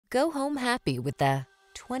Go home happy with the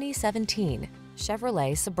 2017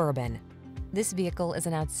 Chevrolet Suburban. This vehicle is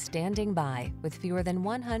an outstanding buy with fewer than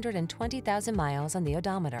 120,000 miles on the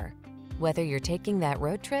odometer. Whether you're taking that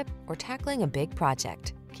road trip or tackling a big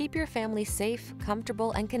project, keep your family safe,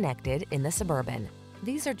 comfortable, and connected in the Suburban.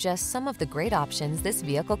 These are just some of the great options this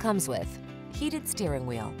vehicle comes with: heated steering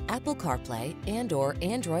wheel, Apple CarPlay and/or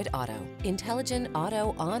Android Auto, intelligent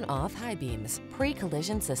auto on-off high beams,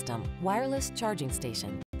 pre-collision system, wireless charging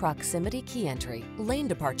station, proximity key entry, lane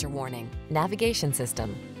departure warning, navigation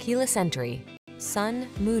system, keyless entry, sun,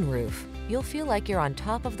 moonroof. You'll feel like you're on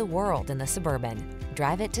top of the world in the Suburban.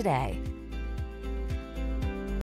 Drive it today.